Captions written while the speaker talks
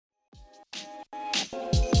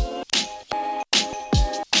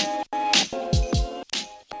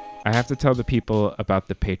I have to tell the people about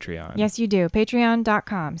the Patreon. Yes, you do.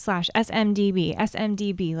 Patreon.com/SMDB.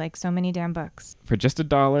 SMDB, like so many damn books. For just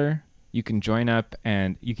 $1, you can join up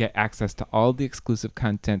and you get access to all the exclusive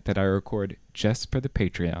content that I record just for the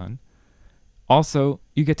Patreon. Also,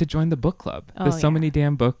 you get to join the book club. Oh, The So yeah. Many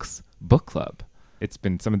Damn Books book club. It's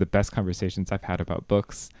been some of the best conversations I've had about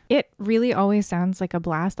books. It really always sounds like a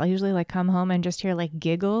blast. I'll usually like come home and just hear like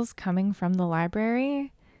giggles coming from the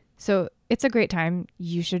library. So it's a great time.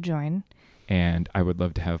 You should join. And I would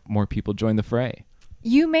love to have more people join the fray.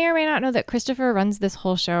 You may or may not know that Christopher runs this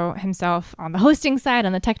whole show himself on the hosting side,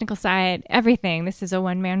 on the technical side, everything. This is a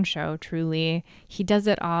one-man show, truly. He does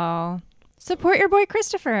it all. Support your boy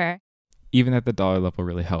Christopher. Even at the dollar level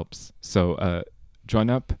really helps. So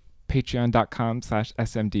join up.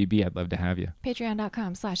 Patreon.com/SMDB. I'd love to have you.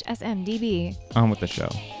 Patreon.com/SMDB. On with the show.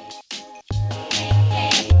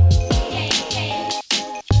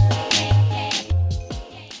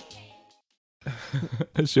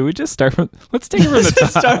 Should we just start from... Let's take it from the top.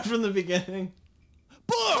 Start from the beginning.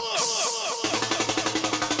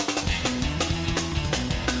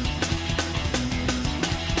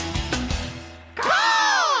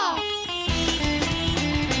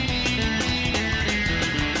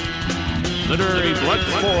 Literary blood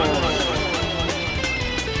sport.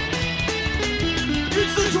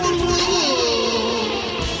 It's the total.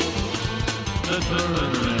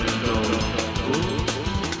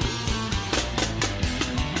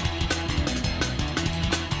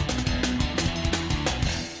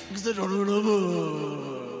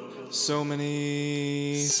 So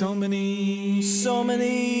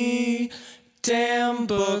many damn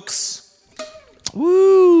books.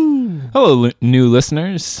 Woo! Hello, new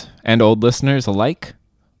listeners and old listeners alike.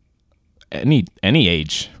 Any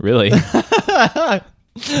age, really.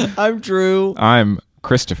 I'm Drew, I'm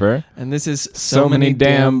Christopher. and this is So many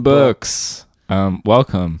damn books.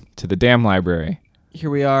 Welcome to the Damn Library. Here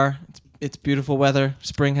we are. It's beautiful weather.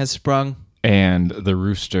 Spring has sprung. And the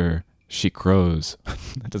rooster, she crows.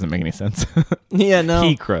 That doesn't make any sense. Yeah, no.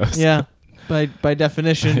 He crows. Yeah, by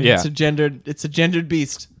definition, Yeah. it's a gendered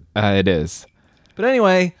beast. It is. But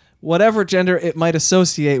anyway, whatever gender it might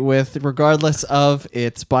associate with, regardless of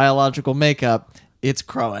its biological makeup, it's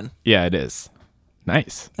crowing. Yeah, it is.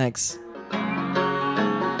 Nice. Thanks.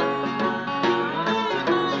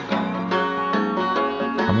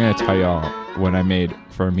 I'm going to tell y'all what I made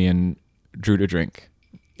for me and Drew to drink.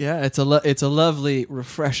 Yeah, it's a lovely,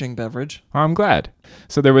 refreshing beverage. Oh, I'm glad.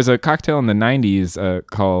 So there was a cocktail in the 90s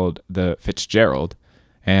called the Fitzgerald,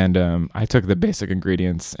 and I took the basic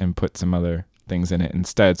ingredients and put some other things in it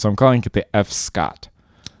instead. So I'm calling it the F. Scott.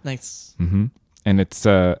 Nice. Mm-hmm. And it's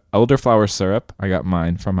elderflower syrup. I got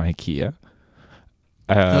mine from IKEA.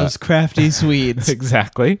 Those crafty Swedes.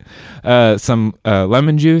 Exactly. Some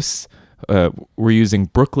lemon juice. We're using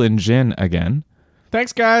Brooklyn Gin again.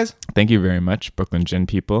 Thanks, guys. Thank you very much, Brooklyn Gin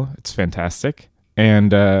people. It's fantastic.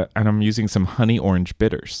 And I'm using some honey orange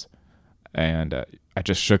bitters. And I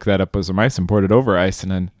just shook that up with some ice and poured it over ice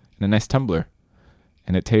in a nice tumbler.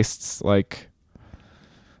 And it tastes like,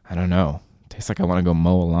 I don't know. It tastes like I want to go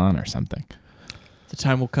mow a lawn or something. The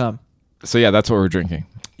time will come. So yeah, that's what we're drinking.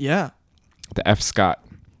 Yeah. The F. Scott.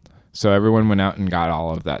 So everyone went out and got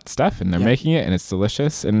all of that stuff, and they're Yep. making it, and it's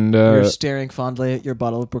delicious. And You're staring fondly at your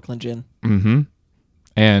bottle of Brooklyn Gin. mm-hmm.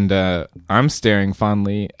 And I'm staring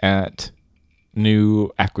fondly at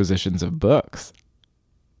new acquisitions of books.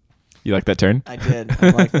 You like that turn? I did. I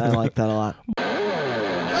like that a lot.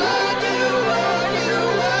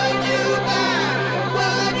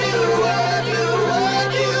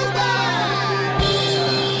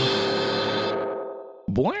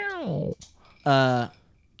 Wow.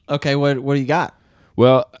 Okay, what do you got?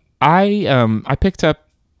 Well, I picked up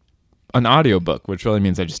an audiobook, which really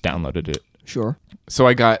means I just downloaded it. Sure. So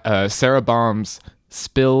I got Sarah Baum's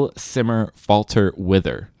Spill, Simmer, Falter,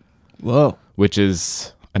 Wither, Whoa. which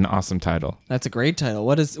is an awesome title. That's a great title.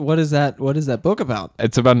 What is that book about?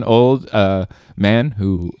 It's about an old man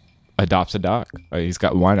who adopts a dog. He's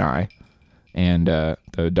got one eye, and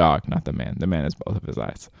the dog, not the man. The man has both of his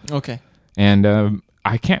eyes. Okay. And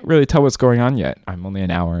I can't really tell what's going on yet. I'm only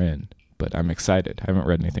an hour in, but I'm excited. I haven't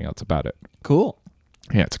read anything else about it. Cool.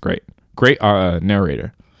 Yeah, it's great. Great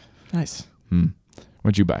narrator. Nice.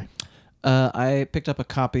 What'd you buy? I picked up a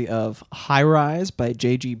copy of High Rise by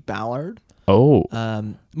J.G. Ballard. Oh,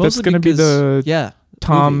 Mostly that's going to be because- the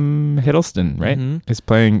Tom Hiddleston, right? Mhm. He's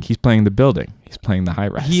playing the building. He's playing the high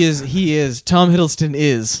rise. He is. Tom Hiddleston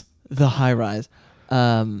is the High Rise.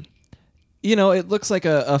 It looks like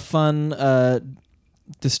a fun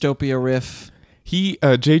dystopia riff.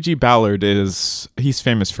 J.G. Ballard he's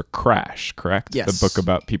famous for Crash, correct? Yes. The book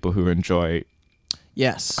about people who enjoy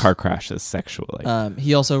Yes. car crashes sexually.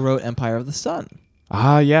 He also wrote Empire of the Sun.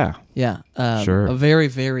 Yeah. Yeah. Sure. A very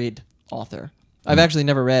varied author. I've actually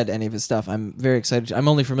never read any of his stuff. I'm very excited. I'm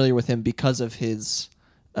only familiar with him because of his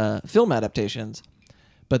film adaptations.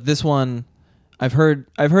 But this one, I've heard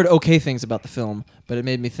okay things about the film, but it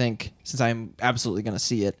made me think, since I'm absolutely going to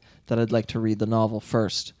see it, that I'd like to read the novel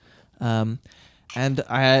first. And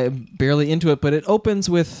I'm barely into it, but it opens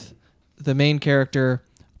with the main character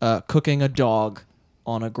cooking a dog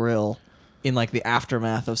on a grill in like the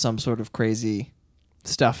aftermath of some sort of crazy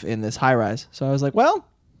stuff in this high rise. So I was like, well,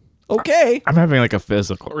 okay. I'm having like a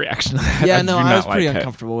physical reaction to that. Yeah, no, do I not was pretty like it.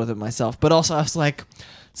 uncomfortable with it myself. But also I was like,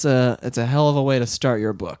 it's a hell of a way to start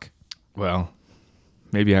your book. Well,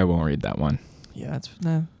 maybe I won't read that one. Yeah, that's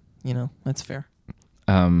fair.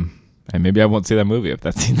 And maybe I won't see that movie if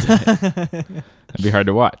that scene's in it. It'd be hard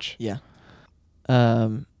to watch. Yeah.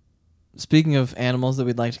 Speaking of animals that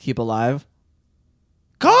we'd like to keep alive.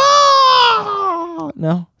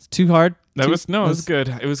 No, it's too hard. It was good.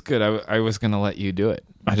 It was good. I was going to let you do it.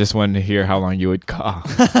 I just wanted to hear how long you would caw.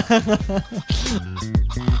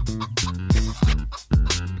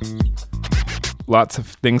 Lots of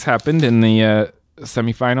things happened in the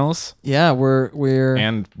semifinals Yeah, we're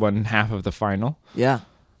and one half of the final. yeah.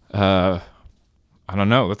 I don't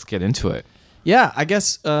know. Let's get into it. Yeah, I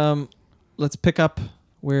guess let's pick up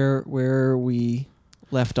where we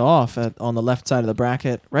left off on the left side of the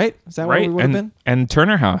bracket, right? Is that where we would have been? And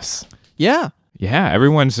Turner House. Yeah. Yeah,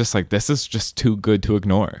 everyone's just like, this is just too good to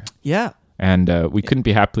ignore. Yeah. And we couldn't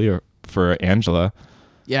be happier for Angela.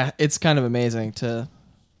 Yeah, it's kind of amazing to...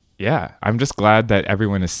 Yeah, I'm just glad that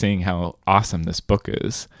everyone is seeing how awesome this book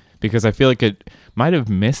is, because I feel like it might have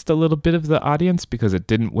missed a little bit of the audience because it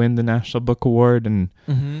didn't win the National Book Award, and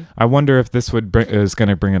I wonder if this is going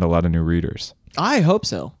to bring in a lot of new readers. I hope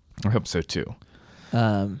so. I hope so too.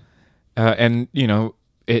 Um, And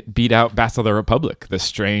it beat out Battle of the Republic, the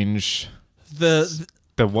strange, the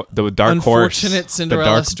dark horse, unfortunate the Cinderella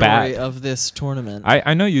dark story bat. of this tournament.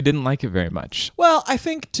 I know you didn't like it very much. Well, I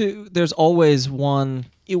think there's always one,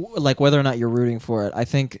 like whether or not you're rooting for it, I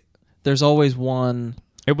think there's always one.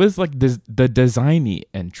 It was like the designy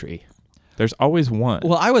entry. There's always one.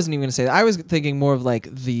 Well, I wasn't even going to say that. I was thinking more of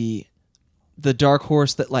like the dark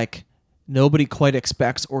horse that like nobody quite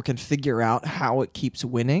expects or can figure out how it keeps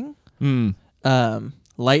winning.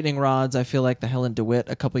 Lightning Rods, I feel like the Helen DeWitt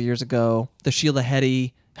a couple years ago. The Sheila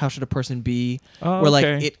Heti, How Should a Person Be? Oh, where like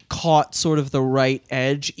okay. it caught sort of the right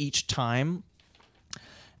edge each time.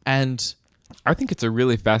 And I think it's a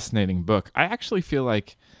really fascinating book. I actually feel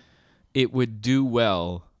like it would do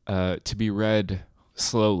well to be read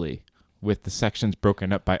slowly with the sections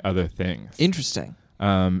broken up by other things. interesting.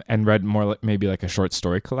 And read more like maybe like a short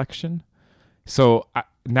story collection. So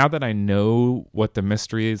now that I know what the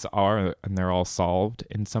mysteries are and they're all solved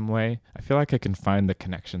in some way, I feel like I can find the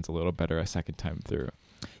connections a little better a second time through.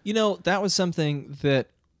 You know, that was something that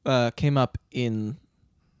came up in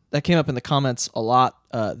the comments a lot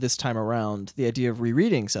this time around. The idea of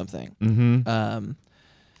rereading something. Mm-hmm.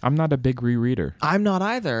 I'm not a big rereader. I'm not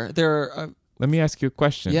either. There are. Let me ask you a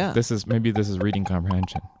question. Yeah. This is reading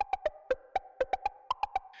comprehension.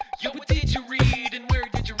 Yo, what did you read and where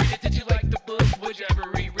did you read it? Did you like the book? Would you ever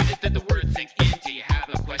reread it? Did the words sink in? Do you have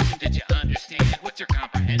a question? Did you understand? What's your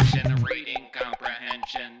comprehension? Reading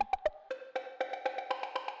comprehension.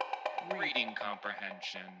 Reading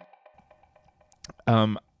comprehension.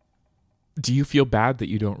 Do you feel bad that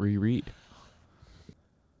you don't reread?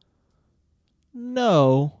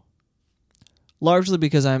 No. Largely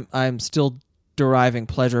because I'm still deriving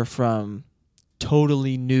pleasure from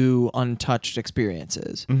totally new, untouched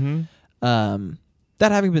experiences. Mm-hmm.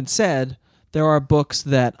 That having been said, there are books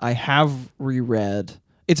that I have reread.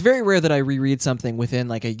 It's very rare that I reread something within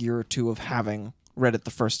like a year or two of having read it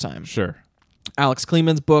the first time. Sure. Alex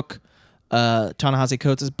Kleeman's book, Ta-Nehisi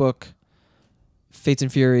Coates' book, Fates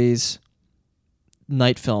and Furies,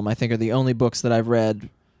 Night Film, I think are the only books that I've read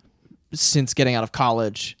since getting out of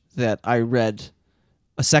college that I read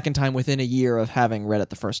a second time within a year of having read it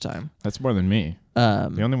the first time. That's more than me.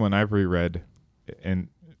 The only one I've reread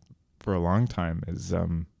for a long time is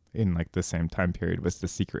in like the same time period was The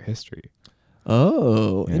Secret History.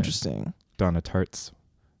 Oh, Yeah. interesting. Donna Tartt's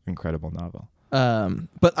incredible novel.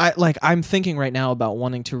 But I'm thinking right now about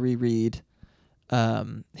wanting to reread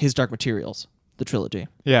his Dark Materials, the trilogy,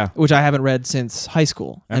 Yeah. which I haven't read since high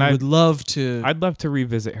school, and And would love to. I'd love to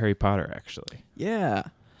revisit Harry Potter actually. Yeah.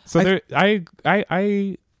 So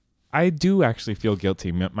I do actually feel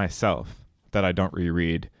guilty myself that I don't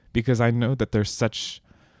reread because I know that there's such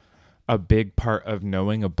a big part of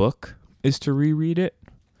knowing a book is to reread it.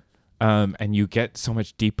 and you get so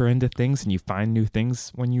much deeper into things, and you find new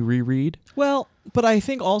things when you reread. Well, but I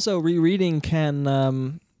think also rereading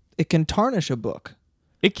can it can tarnish a book.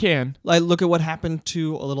 It can. Like, look at what happened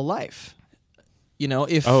to A Little Life. You know,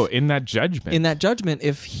 if In that judgment. in that judgment,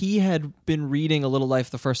 if he had been reading A Little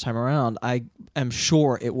Life the first time around, I am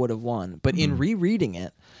sure it would have won. But in rereading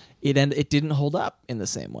it, it didn't hold up in the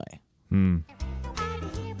same way. Mm.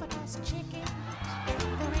 Nobody here but us chickens.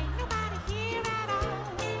 There ain't nobody here at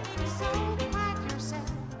all. So be quiet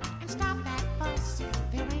yourself and stop that fuss.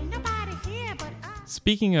 There ain't nobody here but us.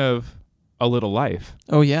 Speaking of A Little Life,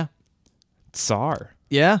 Oh yeah, Tsar.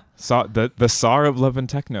 yeah, The Tsar of Love and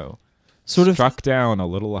Techno sort of. struck down A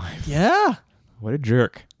Little Life. Yeah. What a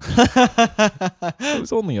jerk. It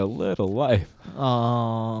was only A Little Life.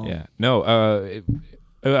 Oh. Yeah. No,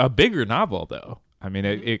 a bigger novel, though. I mean,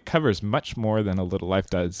 it covers much more than A Little Life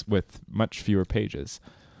does with much fewer pages.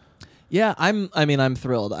 Yeah, I'm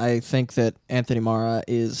thrilled. I think that Anthony Mara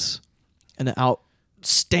is an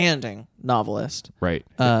outstanding novelist. Right.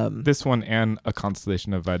 This one and A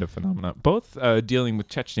Constellation of Vita Phenomena, both dealing with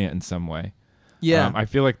Chechnya in some way. Yeah. I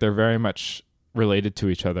feel like they're very much related to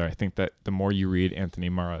each other. I think that the more you read Anthony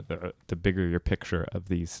Mara, the bigger your picture of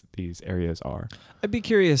these areas are. I'd be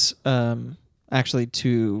curious actually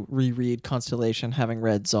to reread Constellation having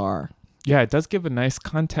read Tsar. Yeah, it does give a nice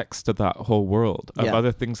context to that whole world of Yeah.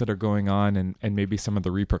 other things that are going on and maybe some of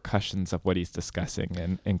the repercussions of what he's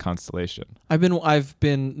discussing in Constellation. I've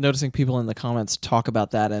been noticing people in the comments talk about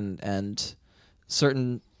that and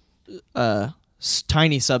certain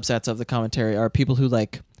tiny subsets of the commentary are people who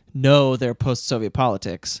like know their post-Soviet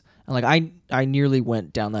politics. And like I nearly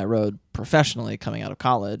went down that road professionally coming out of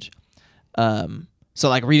college. So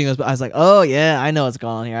like reading those, I was like, oh yeah, I know what's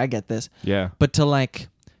going on here. I get this. Yeah. But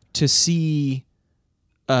to see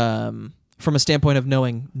from a standpoint of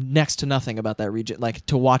knowing next to nothing about that region, like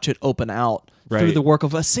to watch it open out through Right. the work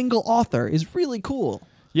of a single author is really cool.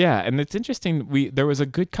 Yeah, and it's interesting. There was a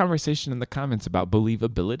good conversation in the comments about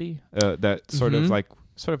believability. That sort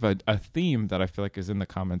of a theme that I feel like is in the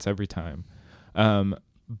comments every time.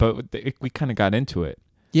 But we kind of got into it,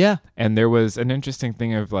 Yeah. and there was an interesting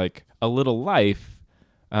thing of like A Little Life.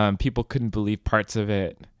 People couldn't believe parts of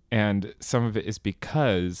it, and some of it is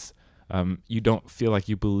because you don't feel like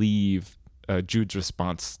you believe Jude's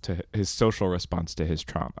response to his social response to his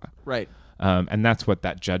trauma. Right. And that's what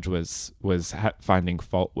that judge was finding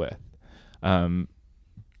fault with.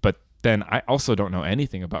 But then I also don't know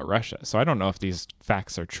anything about Russia, so I don't know if these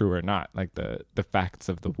facts are true or not, like the facts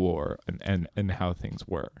of the war and how things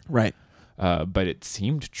were. Right. But it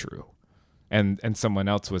seemed true. And someone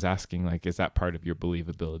else was asking, like, is that part of your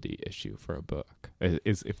believability issue for a book?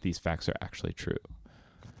 Is if these facts are actually true?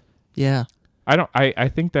 Yeah. I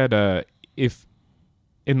think that if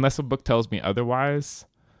unless a book tells me otherwise,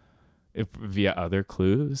 if via other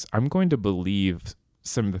clues, I'm going to believe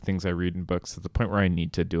some of the things I read in books to the point where I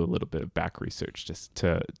need to do a little bit of back research just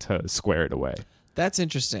to square it away. That's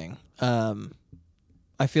interesting.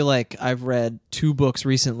 I feel like I've read 2 books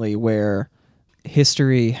recently where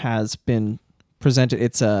history has been presented.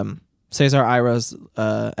 It's Cesar Iro's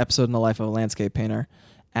Episode in the Life of a Landscape Painter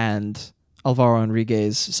and Alvaro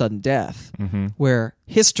Enrique's Sudden Death, where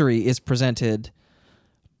history is presented,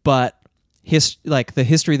 but the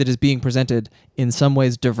history that is being presented in some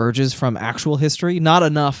ways diverges from actual history, not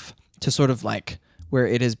enough to sort of like where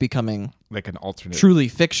it is becoming Like an alternate. truly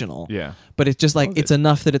fictional. Yeah. But it's just like, it's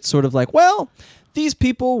enough that it's sort of like, well, these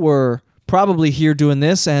people were probably here doing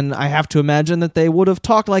this, and I have to imagine that they would have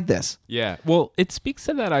talked like this. Yeah. Well, it speaks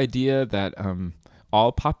to that idea that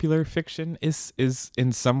all popular fiction is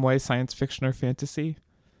in some way science fiction or fantasy.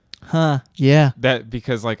 Huh. Yeah. That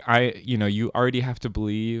because like you already have to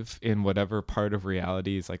believe in whatever part of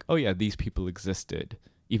reality is like, oh yeah, these people existed,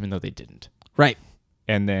 even though they didn't. Right.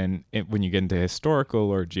 And then when you get into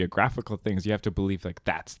historical or geographical things, you have to believe like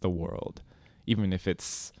that's the world, even if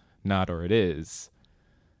it's not or it is.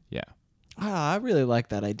 Yeah. I really like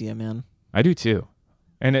that idea, man. I do too.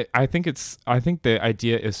 And I think the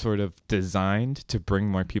idea is sort of designed to bring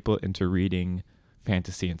more people into reading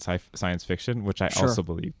fantasy and science fiction, which I Sure. also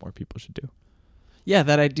believe more people should do. Yeah,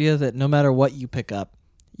 that idea that no matter what you pick up,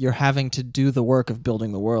 you're having to do the work of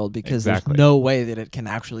building the world because Exactly. there's no way that it can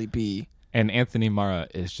actually be. And Anthony Mara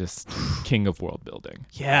is just king of world building.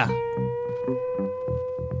 Yeah.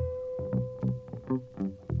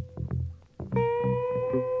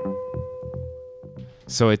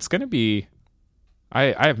 So it's going to be,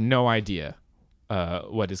 I have no idea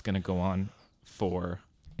what is going to go on for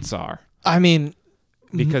Tsar I mean,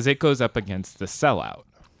 because it goes up against The Sellout.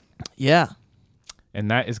 yeah. And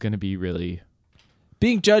that is going to be really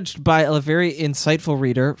being judged by a very insightful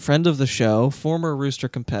reader, friend of the show, former Rooster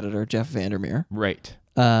competitor Jeff Vandermeer. Right.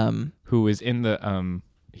 Um, Who was in the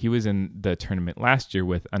he was in the tournament last year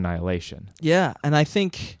with Annihilation. yeah, and I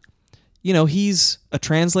think, you know, he's a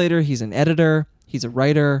translator, he's an editor, he's a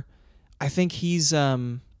writer. I think he's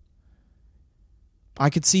I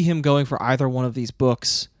could see him going for either one of these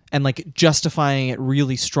books and like justifying it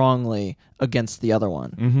really strongly against the other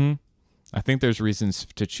one. Mm-hmm. I think there's reasons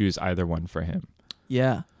to choose either one for him.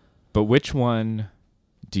 Yeah. But which one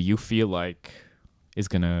do you feel like is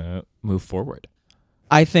going to move forward?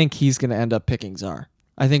 I think he's going to end up picking Tsar.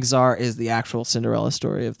 I think Tsar is the actual Cinderella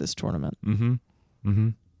story of this tournament. Mm-hmm. Mm-hmm.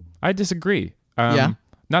 I disagree. Yeah?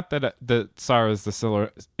 Not that the Tsar is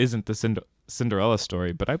isn't the Cinderella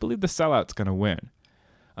story, but I believe the Sellout's going to win.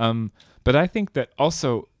 But I think that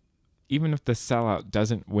also, even if the Sellout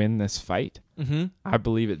doesn't win this fight, Mm-hmm. I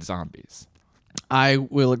believe it's zombies. I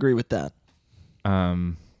will agree with that.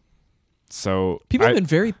 So People have been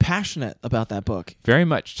very passionate about that book. very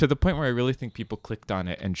much to the point where I really think people clicked on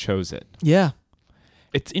it and chose it. Yeah.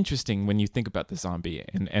 It's interesting when you think about the zombie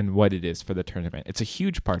and what it is for the tournament. It's a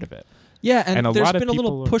huge part of it. Yeah, and, And a there's lot of been a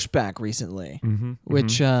little people pushback recently, Mm-hmm.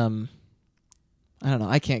 which I don't know.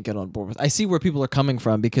 I can't get on board with. I see where people are coming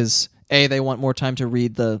from because A, they want more time to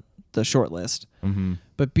read the short list, Mm-hmm.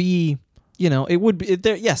 but B, you know, it would be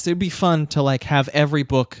yes, it would be fun to like have every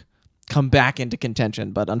book come back into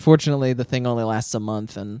contention, but unfortunately, the thing only lasts a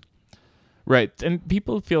month, and Right, and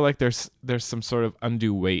people feel like there's some sort of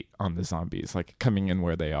undue weight on the zombies, like coming in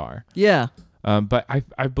where they are. yeah, But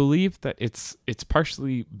I believe that it's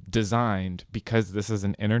partially designed because this is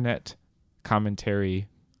an internet commentary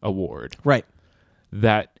award. right,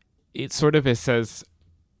 That it sort of says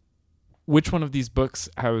which one of these books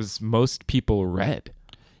has most people read,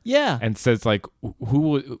 yeah, and says like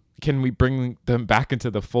can we bring them back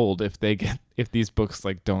into the fold if these books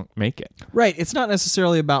like don't make it. right. It's not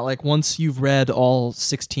necessarily about like once you've read all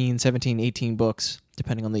 16, 17, 18 books,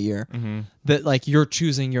 depending on the year, that like you're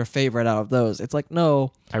choosing your favorite out of those. It's like,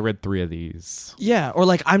 no, I read 3 of these. yeah, or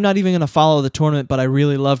like I'm not even going to follow the tournament, but I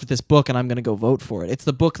really loved this book and I'm going to go vote for it. It's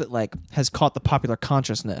the book that like has caught the popular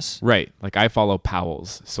consciousness. Right, like I follow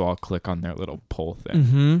Powell's, so I'll click on their little poll thing.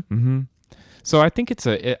 Mm-hmm. Mm-hmm. So I think it's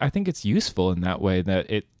useful in that way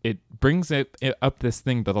that it brings it up this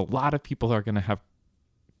thing that a lot of people are going to have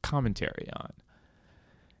commentary on,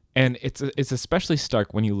 and it's especially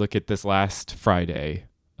stark when you look at this last Friday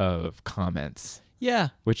of comments, Yeah.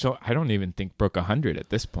 which I don't even think broke 100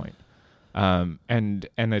 at this point, and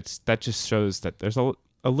that just shows that there's a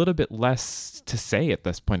little bit less to say at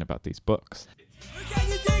this point about these books. Can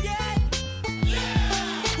you dig it?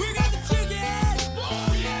 Yeah! We got the chicken!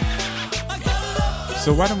 I got it.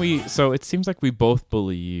 So why don't we? So it seems like we both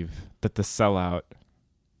believe that the Sellout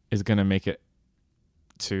is going to make it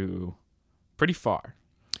to pretty far.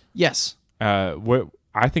 Yes. What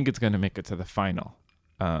I think it's going to make it to the final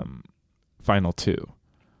 2.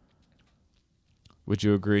 Would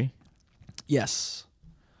you agree? Yes.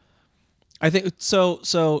 I think so.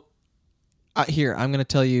 Here, I'm going to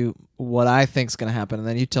tell you what I think's going to happen, and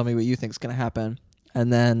then you tell me what you think's going to happen,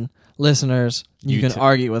 and then listeners, you can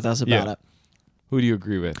argue with us about it. Who do you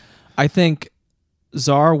agree with? I think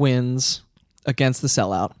Tsar wins against the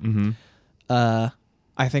Sellout. Mm-hmm. I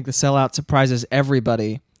think the Sellout surprises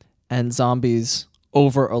everybody, and Zombies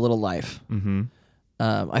over A Little Life. Mm-hmm.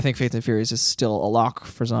 I think Faith and Furies is still a lock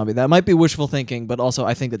for Zombie. That might be wishful thinking, but also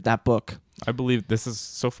I think that book. I believe this is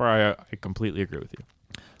so far. I completely agree with you.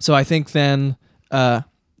 So I think then,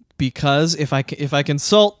 because if I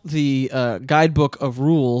consult the guidebook of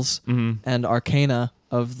rules and arcana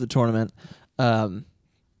of the tournament,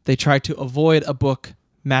 they try to avoid a book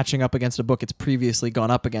matching up against a book it's previously gone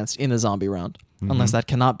up against in a zombie round, unless that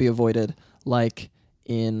cannot be avoided, like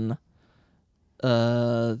in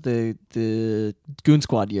the Goon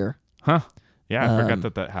Squad year. Huh? Yeah, I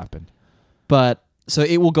forgot that happened. But so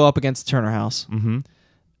it will go up against Turner House. Mm-hmm.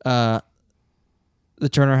 The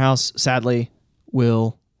Turner House, sadly,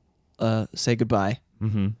 will say goodbye.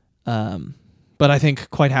 Mm-hmm. But I think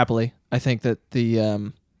quite happily, I think that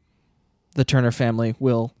the Turner family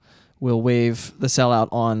will wave the Sellout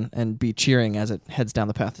on and be cheering as it heads down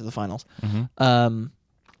the path to the finals. Mm-hmm.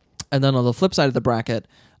 And then on the flip side of the bracket,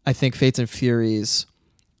 I think Fates and Furies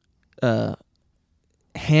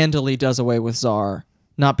handily does away with Tsar,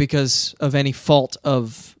 not because of any fault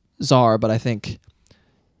of Tsar, but I think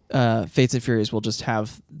Fates and Furies will just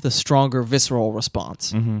have the stronger visceral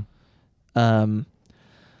response. Mm-hmm. And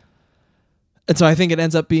so I think it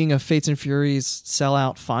ends up being a Fates and Furies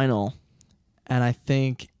Sellout final, and I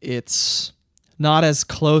think it's not as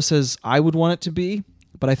close as I would want it to be,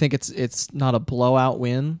 but I think it's not a blowout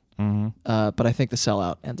win. Mm-hmm. But I think the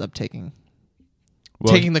sellout ends up taking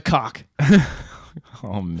Well, the cock.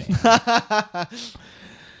 oh man.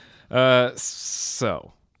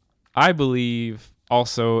 So I believe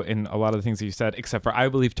also in a lot of the things that you said, except for I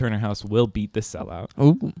believe Turner House will beat the sellout.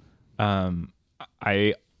 Ooh.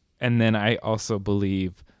 I also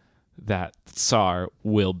believe that Tsar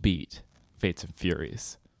will beat Fates and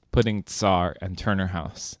Furies, putting Tsar and Turner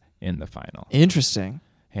House in the final. Interesting.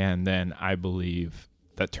 And then I believe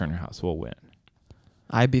that Turner House will win.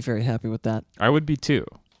 I'd be very happy with that. I would be too.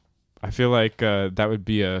 I feel like that would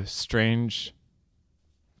be a strange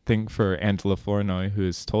thing for Angela Flournoy,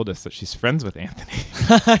 who's told us that she's friends with Anthony.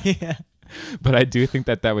 Yeah. But I do think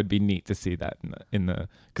that would be neat to see that in the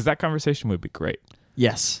because that conversation would be great.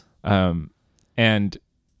 Yes. And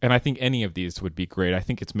I think any of these would be great. I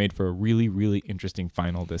think it's made for a really, really interesting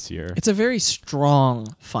final this year. It's a very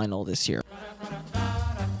strong final this year.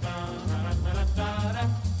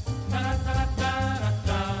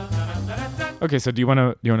 Okay, so do you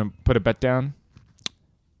want to put a bet down?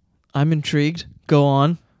 I'm intrigued. Go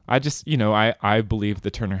on. I just, I believe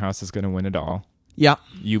the Turner House is going to win it all. Yeah.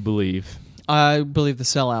 You believe I believe the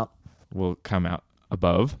sellout. will come out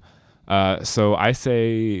above. So I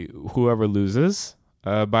say whoever loses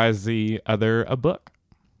buys the other a book.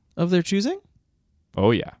 Of their choosing?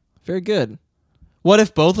 Oh, yeah. Very good. What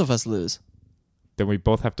if both of us lose? Then we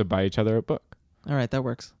both have to buy each other a book. All right, that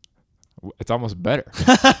works. It's almost better.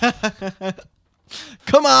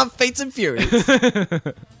 Come on, Fates and Furies.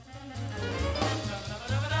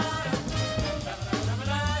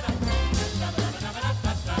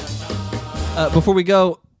 Before we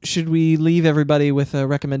go, should we leave everybody with a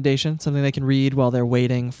recommendation, something they can read while they're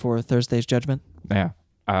waiting for Thursday's judgment? Yeah.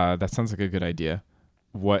 That sounds like a good idea.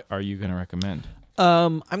 What are you going to recommend?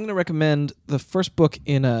 I'm going to recommend the first book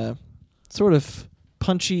in a sort of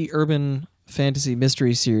punchy urban fantasy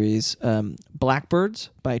mystery series, Blackbirds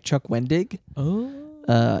by Chuck Wendig. Oh.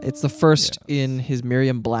 It's the first in his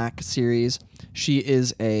Miriam Black series. She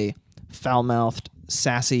is a foul-mouthed,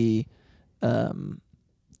 sassy,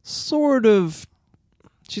 sort of...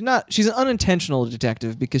 She's an unintentional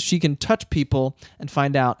detective because she can touch people and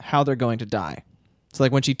find out how they're going to die. So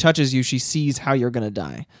like when she touches you, she sees how you're going to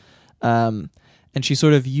die. And she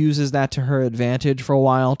sort of uses that to her advantage for a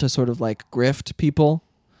while to sort of like grift people.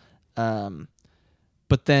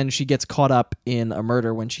 But then she gets caught up in a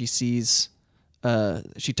murder when she sees,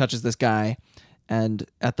 she touches this guy, and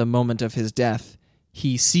at the moment of his death,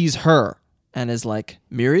 he sees her and is like,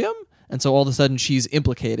 Miriam? And so all of a sudden she's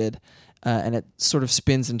implicated, and it sort of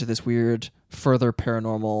spins into this weird, further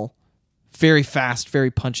paranormal, very fast,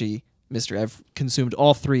 very punchy mystery. I've consumed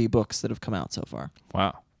all 3 books that have come out so far.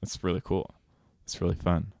 Wow. That's really cool. It's really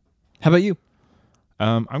fun. How about you?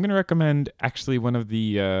 I'm going to recommend actually one of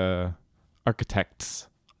the architects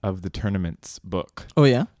of the tournament's book. Oh,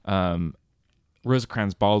 yeah?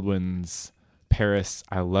 Rosecrans Baldwin's Paris,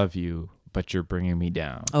 I Love You, But You're Bringing Me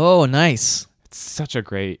Down. Oh, nice. It's such a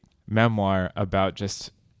great memoir about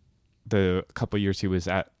just the couple years he was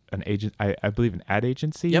at an agent, I believe an ad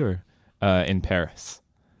agency or in Paris.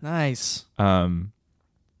 Nice. One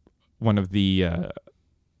of the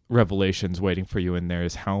revelations waiting for you in there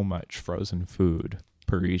is how much frozen food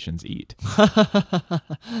Parisians eat.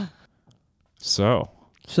 So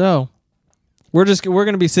we're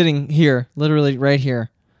going to be sitting here, literally right here,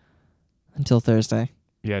 until Thursday.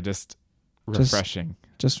 Yeah, just refreshing,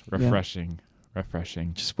 Just refreshing.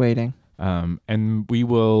 Just waiting. And we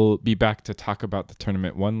will be back to talk about the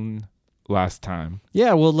tournament one last time.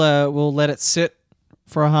 Yeah, we'll let it sit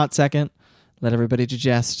for a hot second, let everybody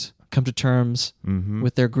digest, come to terms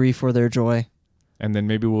with their grief or their joy. And then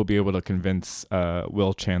maybe we'll be able to convince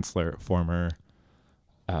Will Chancellor, former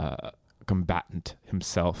combatant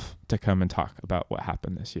himself, to come and talk about what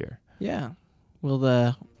happened this year. Yeah.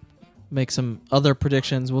 We'll make some other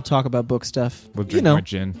predictions. We'll talk about book stuff. We'll drink more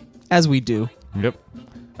gin. As we do. Yep.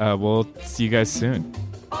 We'll see you guys soon.